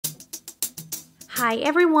Hi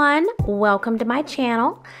everyone, welcome to my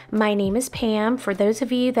channel. My name is Pam. For those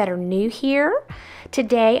of you that are new here,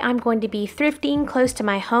 today I'm going to be thrifting close to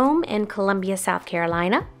my home in Columbia, South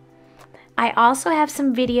Carolina. I also have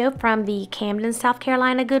some video from the Camden, South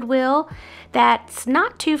Carolina Goodwill that's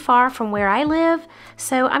not too far from where I live,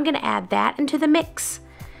 so I'm going to add that into the mix.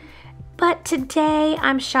 But today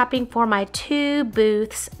I'm shopping for my two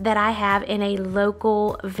booths that I have in a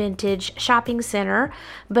local vintage shopping center.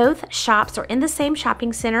 Both shops are in the same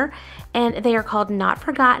shopping center and they are called Not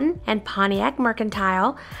Forgotten and Pontiac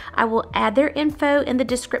Mercantile. I will add their info in the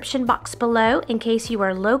description box below in case you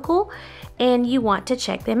are local and you want to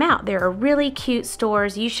check them out. They're really cute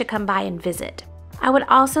stores. You should come by and visit. I would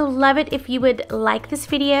also love it if you would like this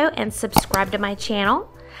video and subscribe to my channel.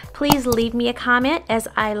 Please leave me a comment as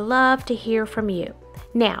I love to hear from you.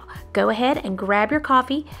 Now, go ahead and grab your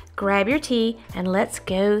coffee, grab your tea, and let's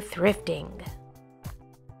go thrifting.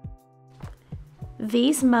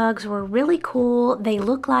 These mugs were really cool. They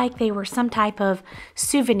look like they were some type of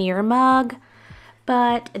souvenir mug,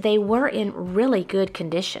 but they were in really good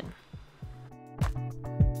condition.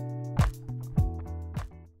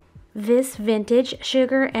 This vintage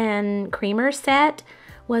sugar and creamer set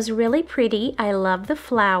was really pretty. I love the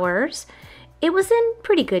flowers. It was in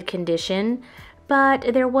pretty good condition,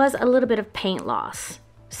 but there was a little bit of paint loss,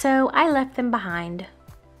 so I left them behind.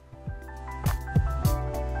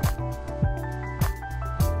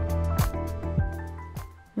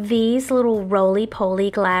 These little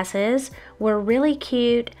roly-poly glasses were really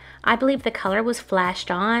cute. I believe the color was flashed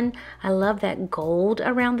on. I love that gold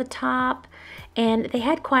around the top, and they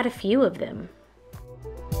had quite a few of them.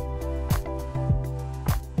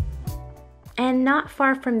 And not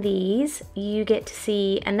far from these, you get to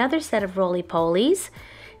see another set of roly-polies.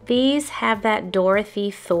 These have that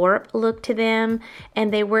Dorothy Thorpe look to them,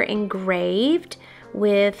 and they were engraved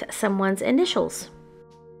with someone's initials.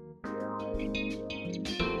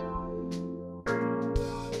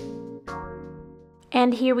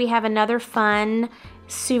 And here we have another fun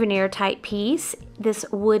souvenir type piece. This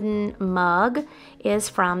wooden mug is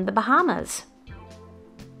from the Bahamas.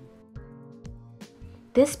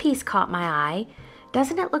 This piece caught my eye.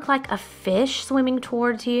 Doesn't it look like a fish swimming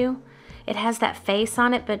towards you? It has that face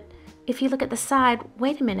on it, but if you look at the side,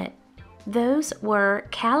 wait a minute. Those were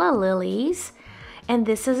calla lilies, and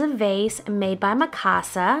this is a vase made by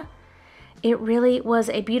Mikasa. It really was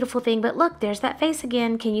a beautiful thing, but look, there's that face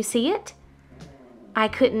again. Can you see it? I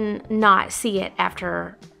couldn't not see it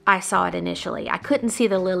after I saw it initially. I couldn't see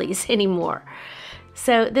the lilies anymore.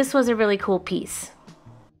 So this was a really cool piece.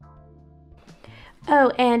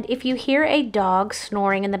 Oh, and if you hear a dog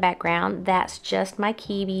snoring in the background, that's just my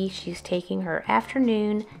Keeby. She's taking her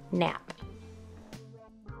afternoon nap.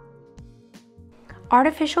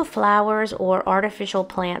 Artificial flowers or artificial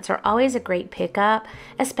plants are always a great pickup,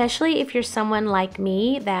 especially if you're someone like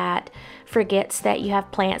me that forgets that you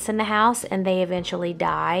have plants in the house and they eventually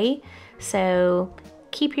die. So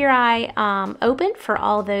keep your eye open for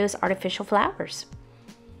all those artificial flowers.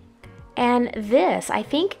 And this, I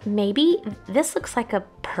think maybe this looks like a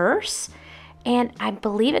purse, and I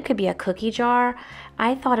believe it could be a cookie jar.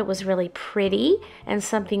 I thought it was really pretty and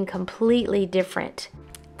something completely different.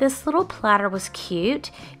 This little platter was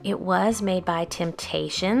cute. It was made by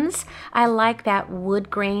Temptations. I like that wood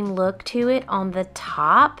grain look to it on the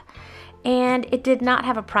top, and it did not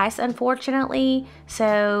have a price, unfortunately,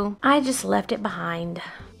 so I just left it behind.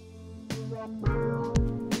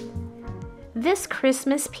 This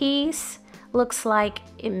Christmas piece looks like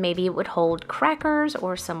maybe it would hold crackers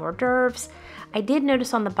or some hors d'oeuvres. I did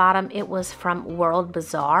notice on the bottom it was from World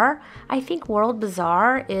Bazaar. I think World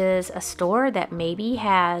Bazaar is a store that maybe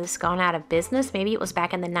has gone out of business. Maybe it was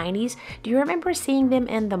back in the 90s. Do you remember seeing them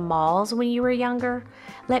in the malls when you were younger?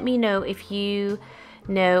 Let me know if you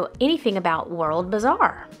know anything about World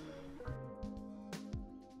Bazaar.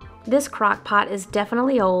 This crock pot is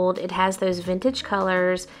definitely old. It has those vintage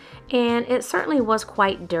colors, and it certainly was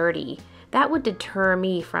quite dirty. That would deter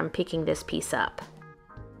me from picking this piece up.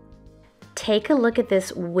 Take a look at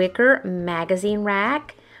this wicker magazine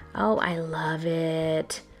rack. Oh, I love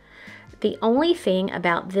it. The only thing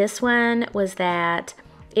about this one was that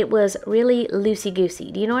it was really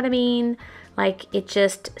loosey-goosey. Do you know what I mean? Like it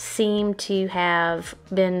just seemed to have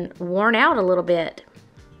been worn out a little bit.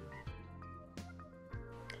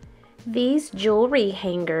 These jewelry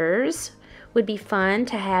hangers would be fun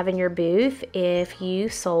to have in your booth if you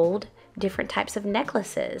sold different types of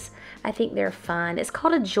necklaces. I think they're fun. It's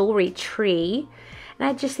called a jewelry tree, and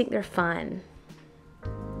I just think they're fun.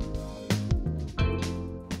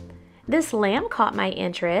 This lamp caught my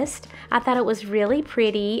interest. I thought it was really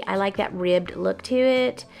pretty. I like that ribbed look to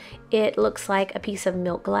it. It looks like a piece of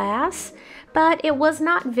milk glass, but it was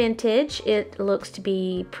not vintage. It looks to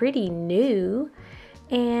be pretty new,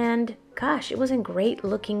 and gosh, it was in great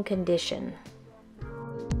looking condition.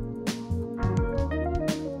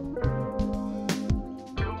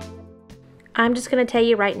 I'm just going to tell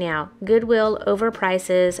you right now, Goodwill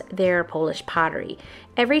overprices their Polish pottery.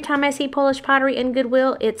 Every time I see Polish pottery in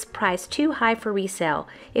Goodwill, it's priced too high for resale.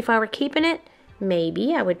 If I were keeping it,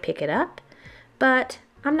 maybe I would pick it up, but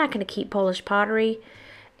I'm not going to keep Polish pottery,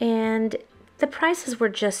 and the prices were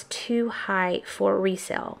just too high for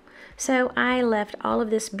resale. So I left all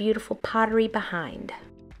of this beautiful pottery behind.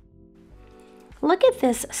 Look at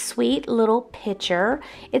this sweet little pitcher.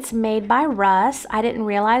 It's made by Russ. I didn't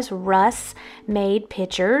realize Russ made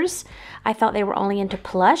pitchers. I thought they were only into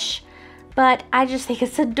plush, but I just think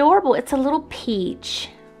it's adorable. It's a little peach.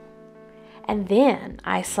 And then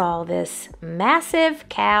I saw this massive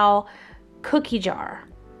cow cookie jar,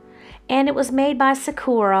 and it was made by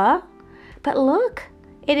Sakura, but look,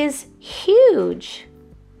 it is huge.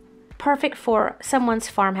 Perfect for someone's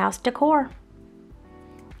farmhouse decor.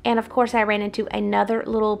 And of course I ran into another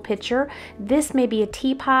little pitcher. This may be a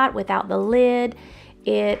teapot without the lid.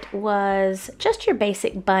 It was just your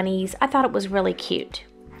basic bunnies. I thought it was really cute.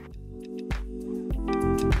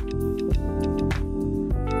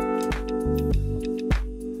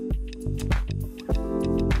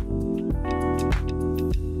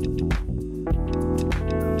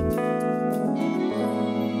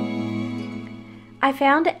 I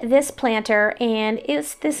found this planter, and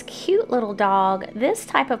it's this cute little dog. This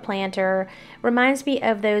type of planter reminds me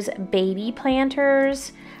of those baby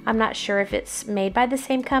planters. I'm not sure if it's made by the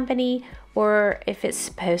same company or if it's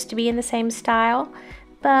supposed to be in the same style,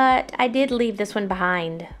 but I did leave this one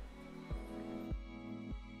behind.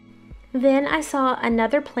 Then I saw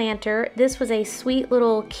another planter. This was a sweet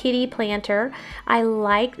little kitty planter. I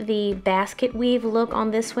like the basket weave look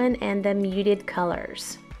on this one and the muted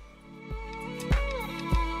colors.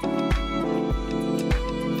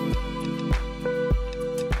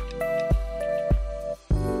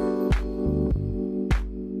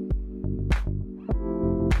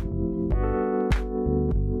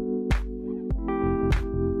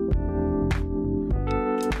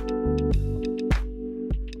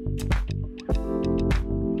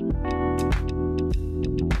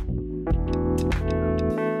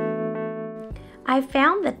 I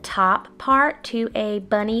found the top part to a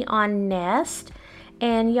bunny on nest,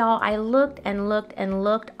 and y'all, I looked and looked and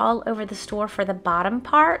looked all over the store for the bottom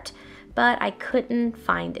part, but I couldn't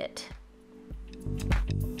find it.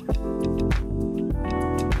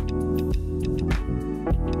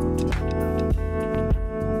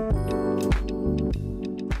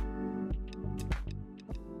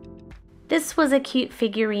 This was a cute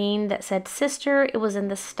figurine that said sister. It was in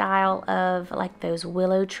the style of like those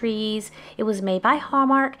willow trees. It was made by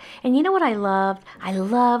Hallmark, and you know what I loved? I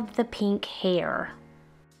loved the pink hair.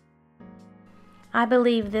 I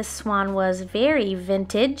believe this swan was very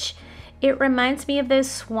vintage. It reminds me of those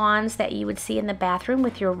swans that you would see in the bathroom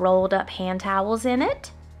with your rolled up hand towels in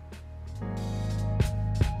it.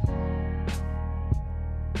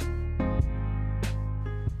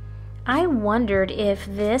 I wondered if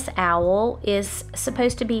this owl is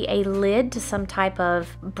supposed to be a lid to some type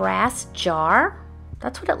of brass jar.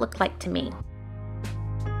 That's what it looked like to me.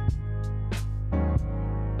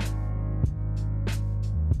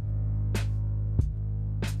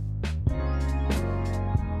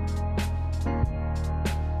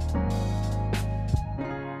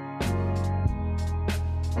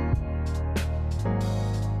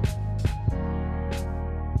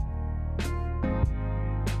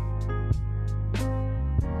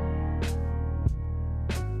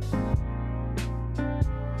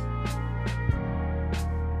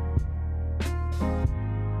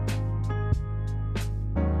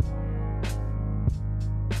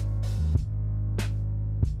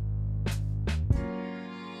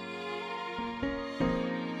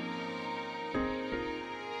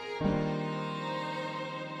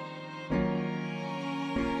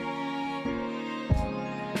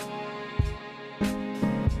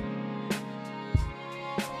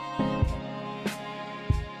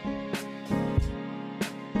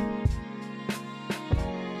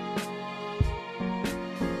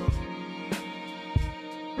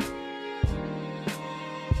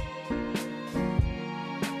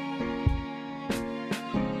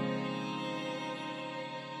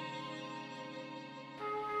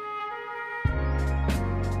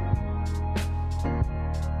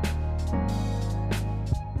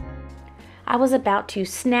 I was about to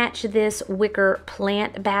snatch this wicker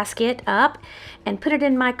plant basket up and put it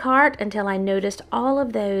in my cart until I noticed all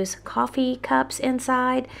of those coffee cups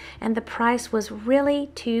inside, and the price was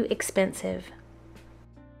really too expensive.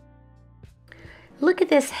 Look at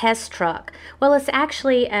this Hess truck. Well, it's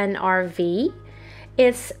actually an RV.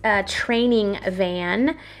 It's a training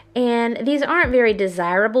van, and these aren't very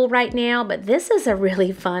desirable right now, but this is a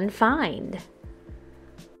really fun find.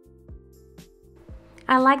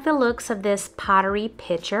 I like the looks of this pottery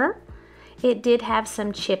pitcher. It did have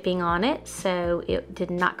some chipping on it, so it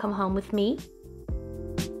did not come home with me.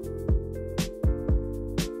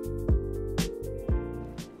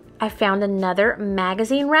 I found another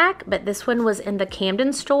magazine rack, but this one was in the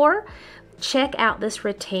Camden store. Check out this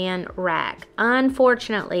rattan rack.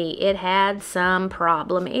 Unfortunately, it had some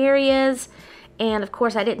problem areas, and of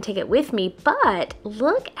course I didn't take it with me, but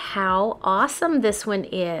look how awesome this one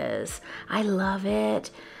is. I love it,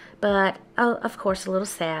 but oh, of course a little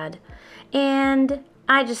sad. And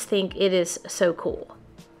I just think it is so cool.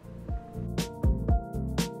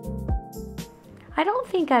 I don't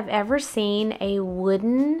think I've ever seen a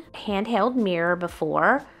wooden handheld mirror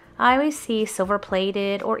before. I always see silver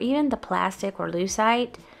plated or even the plastic or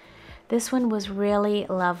lucite. This one was really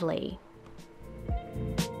lovely.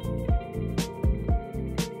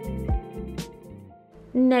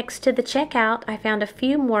 Next to the checkout, I found a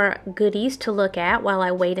few more goodies to look at while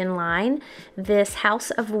I wait in line. This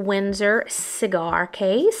House of Windsor cigar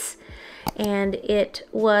case, and it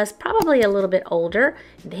was probably a little bit older.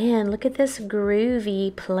 Then look at this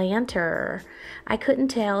groovy planter. I couldn't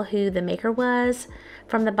tell who the maker was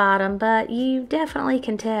from the bottom, but you definitely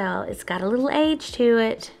can tell it's got a little age to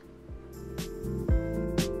it.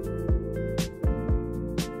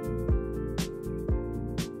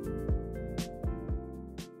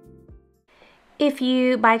 If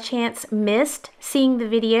you by chance missed seeing the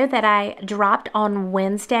video that I dropped on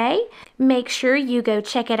Wednesday, make sure you go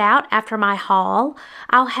check it out after my haul.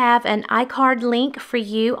 I'll have an iCard link for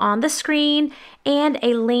you on the screen and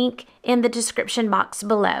a link in the description box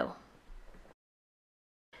below.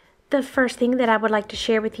 The first thing that I would like to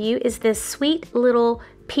share with you is this sweet little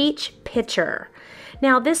peach pitcher.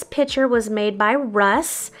 Now this pitcher was made by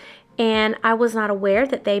Russ, and I was not aware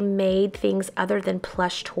that they made things other than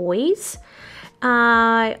plush toys.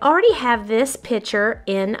 I already have this picture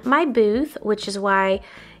in my booth, which is why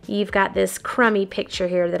you've got this crummy picture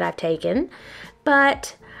here that I've taken.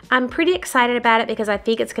 But I'm pretty excited about it because I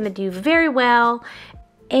think it's going to do very well.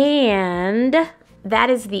 And that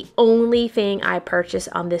is the only thing I purchased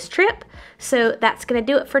on this trip. So that's going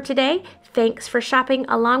to do it for today. Thanks for shopping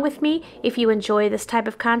along with me. If you enjoy this type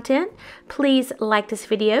of content, please like this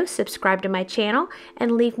video, subscribe to my channel,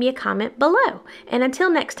 and leave me a comment below. And until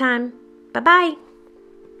next time, bye-bye.